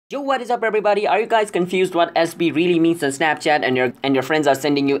Yo, what is up everybody? Are you guys confused what SB really means on Snapchat and your friends are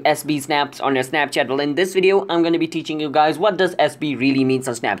sending you SB snaps on your Snapchat? Well, in this video, I'm going to be teaching you guys what does SB really means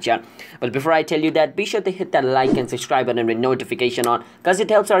on Snapchat. Well, before I tell you that, be sure to hit that like and subscribe button with notification on because it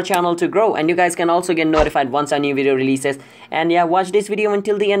helps our channel to grow, and you guys can also get notified once a new video releases. And yeah, watch this video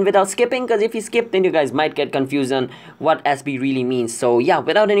until the end without skipping, because if you skip, then you guys might get confused on what SB really means. So yeah,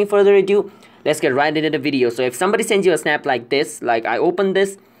 without any further ado, let's get right into the video. So if somebody sends you a snap like this, like I open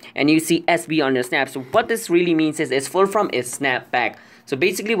this, and you see SB on your snap. So what this really means is it's full from is snap back. So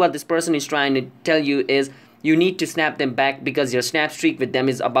basically what this person is trying to tell you is you need to snap them back because your snap streak with them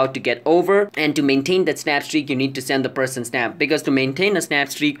is about to get over, and to maintain that snap streak you need to send the person snap, because to maintain a snap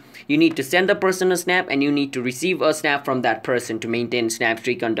streak you need to send the person a snap and you need to receive a snap from that person to maintain snap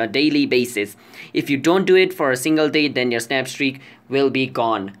streak on a daily basis. If you don't do it for a single day, then your snap streak will be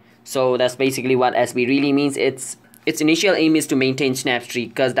gone. So that's basically what SB really means. Its initial aim is to maintain snap streak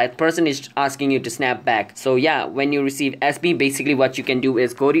because that person is asking you to snap back. So yeah, when you receive SB, basically what you can do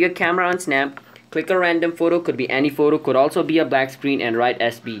is go to your camera on Snap, click a random photo, could be any photo, could also be a black screen, and write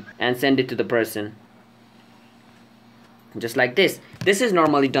SB and send it to the person. Just like this. This is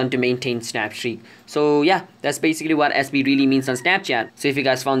normally done to maintain snap streak. So yeah, that's basically what SB really means on Snapchat. So if you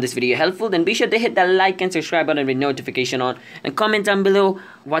guys found this video helpful, then be sure to hit that like and subscribe button with notification on, and comment down below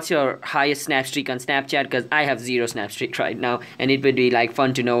what's your highest snap streak on Snapchat, because I have 0 snap streak right now, and it would be like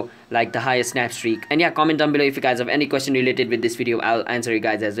fun to know like the highest snap streak. And yeah, comment down below if you guys have any question related with this video. I'll answer you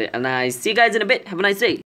guys as well. And I see you guys in a bit. Have a nice day.